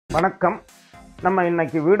வணக்கம். நம்ம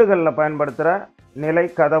இன்னைக்கு வீடுகளில் பயன்படுத்துகிற நிலை,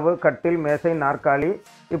 கதவு, கட்டில், மேசை, நாற்காலி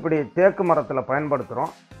இப்படி தேக்கு மரத்தில்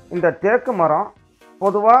பயன்படுத்துகிறோம். இந்த தேக்கு மரம்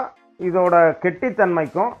பொதுவாக இதோட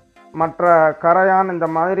கெட்டித்தன்மைக்கும் மற்ற கரையான் இந்த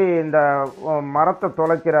மாதிரி இந்த மரத்தை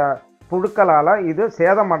துளைக்கிற புழுக்களால் இது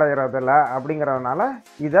சேதமடைகிறதில்ல அப்படிங்கிறதுனால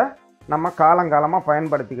இதை நம்ம காலங்காலமாக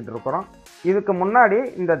பயன்படுத்திக்கிட்டு இருக்கிறோம். இதுக்கு முன்னாடி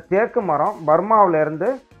இந்த தேக்கு மரம் பர்மாவிலேருந்து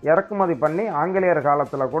இறக்குமதி பண்ணி ஆங்கிலேயர்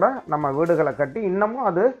காலத்தில் கூட நம்ம வீடுகளை கட்டி இன்னமும்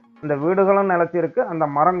அது இந்த வீடுகளும் நிலச்சிருக்கு, அந்த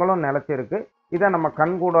மரங்களும் நிலச்சிருக்கு. இதை நம்ம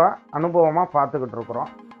கண்கூட அனுபவமாக பார்த்துக்கிட்டு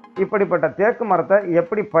இருக்கிறோம். இப்படிப்பட்ட தேக்கு மரத்தை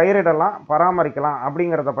எப்படி பயிரிடலாம், பராமரிக்கலாம்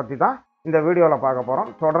அப்படிங்கிறத பற்றி தான் இந்த வீடியோவில் பார்க்க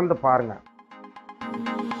போகிறோம். தொடர்ந்து பாருங்கள்.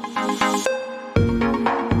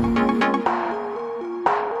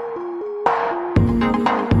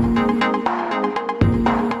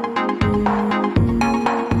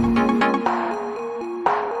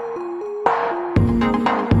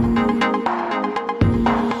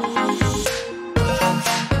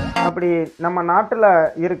 அப்படி நம்ம நாட்டில்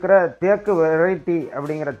இருக்கிற தேக்கு வெரைட்டி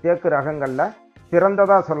அப்படிங்கிற தேக்கு ரகங்களில்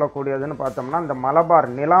சிறந்ததாக சொல்லக்கூடியதுன்னு பார்த்தோம்னா இந்த மலபார்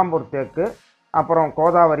நிலாம்பூர் தேக்கு, அப்புறம்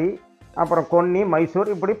கோதாவரி, அப்புறம் கொன்னி, மைசூர்,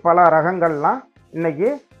 இப்படி பல ரகங்கள்லாம் இன்றைக்கி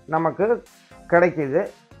நமக்கு கிடைக்கிது.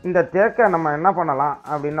 இந்த தேக்கை நம்ம என்ன பண்ணலாம்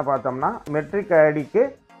அப்படின்னு பார்த்தோம்னா மெட்ரிக் அடிக்கு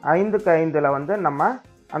 5க்கு 5 வந்து நம்ம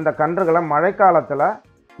அந்த கன்றுகளை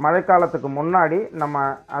மழைக்காலத்துக்கு முன்னாடி நம்ம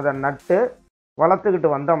அதை நட்டு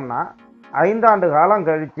வளர்த்துக்கிட்டு வந்தோம்னா 5 ஆண்டு காலம்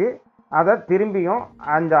கழித்து அதை திரும்பியும்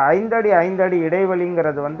அந்த 5 அடி 5 அடி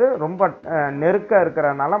இடைவெளிங்கிறது வந்து ரொம்ப நெருக்க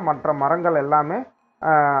இருக்கிறனால மற்ற மரங்கள் எல்லாமே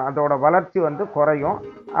அதோட வளர்ச்சி வந்து குறையும்.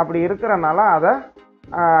 அப்படி இருக்கிறனால அதை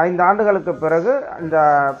 5 ஆண்டுகளுக்கு பிறகு இந்த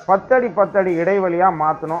 10 அடி 10 அடி இடைவெளியாக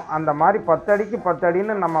மாற்றணும். அந்த மாதிரி 10 அடிக்கு 10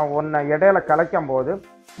 அடின்னு நம்ம ஒன்று இடையில கலைக்கும் போது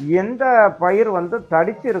எந்த பயிர் வந்து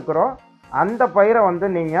தடிச்சு இருக்கிறோ அந்த பயிரை வந்து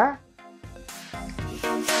நீங்கள்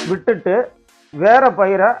விட்டுட்டு வேறு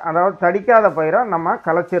பயிரை, அதாவது தடிக்காத பயிரை நம்ம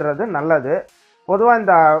கலைச்சிடுறது நல்லது. பொதுவாக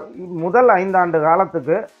இந்த முதல் 5 ஆண்டு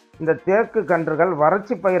காலத்துக்கு இந்த தேக்கு கன்றுகள்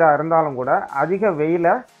வறட்சி பயிராக இருந்தாலும் கூட அதிக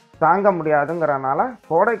வெயிலை தாங்க முடியாதுங்கிறனால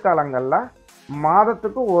கோடை காலங்களில்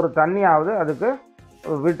மாதத்துக்கு ஒரு தண்ணியாவது அதுக்கு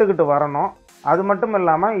விட்டுக்கிட்டு வரணும். அது மட்டும்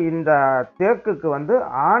இல்லாமல் இந்த தேக்குக்கு வந்து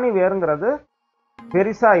ஆணி வேருங்கிறது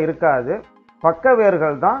பெருசாக இருக்காது, பக்க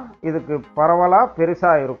வேர்கள் தான் இதுக்கு பரவலாக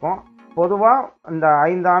பெருசாக இருக்கும். பொதுவாக இந்த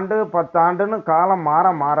 5 ஆண்டு 10 ஆண்டுன்னு காலம் மாற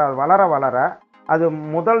வளர அது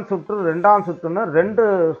முதல் சுற்று 2ஆம் சுற்றுன்னு 2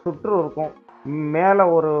 சுற்று இருக்கும். மேலே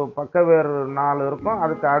ஒரு பக்க வேர் 4 இருக்கும்,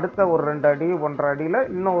 அதுக்கு அடுத்த ஒரு 2 அடி 1.5 அடியில்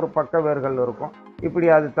இன்னும் ஒரு பக்க வேர்கள் இருக்கும். இப்படி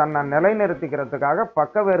அது தன்னை நிலைநிறுத்திக்கிறதுக்காக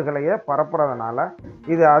பக்க வேர்களையே பரப்புறதுனால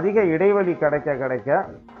இது அதிக இடைவெளி கிடைக்க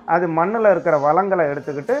அது மண்ணில் இருக்கிற வளங்களை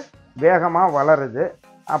எடுத்துக்கிட்டு வேகமாக வளருது.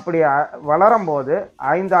 அப்படி வளரும்போது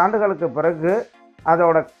 5 ஆண்டுகளுக்கு பிறகு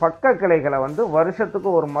அதோட பக்க கிளைகளை வந்து வருஷத்துக்கு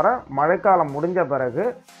ஒரு முறை மழைக்காலம் முடிஞ்ச பிறகு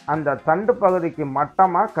அந்த தண்டு பகுதிக்கு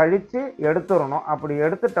மட்டமாக கழித்து எடுத்துடணும். அப்படி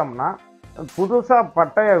எடுத்துட்டோம்னா புதுசாக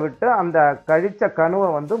பட்டையை விட்டு அந்த கழித்த கணுவை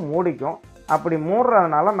வந்து மூடிக்கும். அப்படி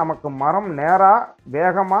மூடுறதுனால நமக்கு மரம் நேராக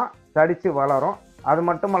வேகமாக தடித்து வளரும். அது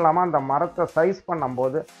மட்டும் இல்லாமல் அந்த மரத்தை சைஸ்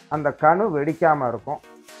பண்ணும்போது அந்த கணு வெடிக்காமல் இருக்கும்.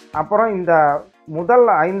 அப்புறம் இந்த முதல்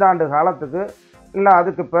 5 ஆண்டு காலத்துக்கு இல்லை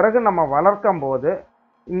அதுக்கு பிறகு நம்ம வளர்க்கும் போது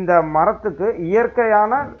இந்த மரத்துக்கு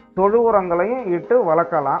இயற்கையான தொழு உரங்களையும் இட்டு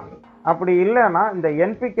வளர்க்கலாம். அப்படி இல்லைன்னா இந்த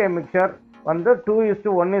n.p.k மிக்சர் வந்து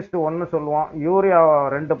 2:1:1 சொல்லுவோம். யூரியா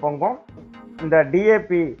 2 பங்கும், இந்த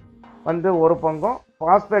d.a.p வந்து 1 பங்கும்,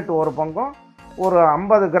 phosphate 1 பங்கும், ஒரு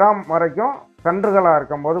 50 கிராம் வரைக்கும் கன்றுகளாக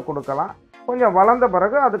இருக்கும்போது கொடுக்கலாம். கொஞ்சம் வளர்ந்த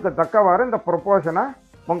பிறகு அதுக்கு தக்கவாறு இந்த ப்ரொப்போர்ஷனை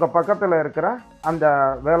உங்கள் பக்கத்தில் இருக்கிற அந்த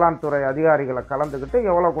வேளாண் துறை அதிகாரிகளை கலந்துக்கிட்டு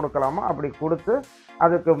எவ்வளோ கொடுக்கலாமோ அப்படி கொடுத்து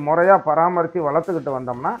அதுக்கு முறையாக பராமரித்து வளர்த்துக்கிட்டு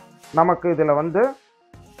வந்தோம்னா நமக்கு இதில் வந்து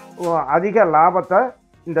அதிக லாபத்தை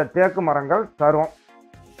இந்த தேக்கு மரங்கள் தரும்.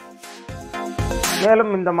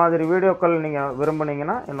 மேலும் இந்த மாதிரி வீடியோக்கள் நீங்கள்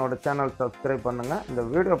விரும்புனீங்கன்னா என்னோடய சேனல் சப்ஸ்கிரைப் பண்ணுங்கள். இந்த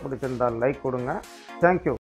வீடியோ பிடிச்சிருந்தால் லைக் கொடுங்க. தேங்க்யூ.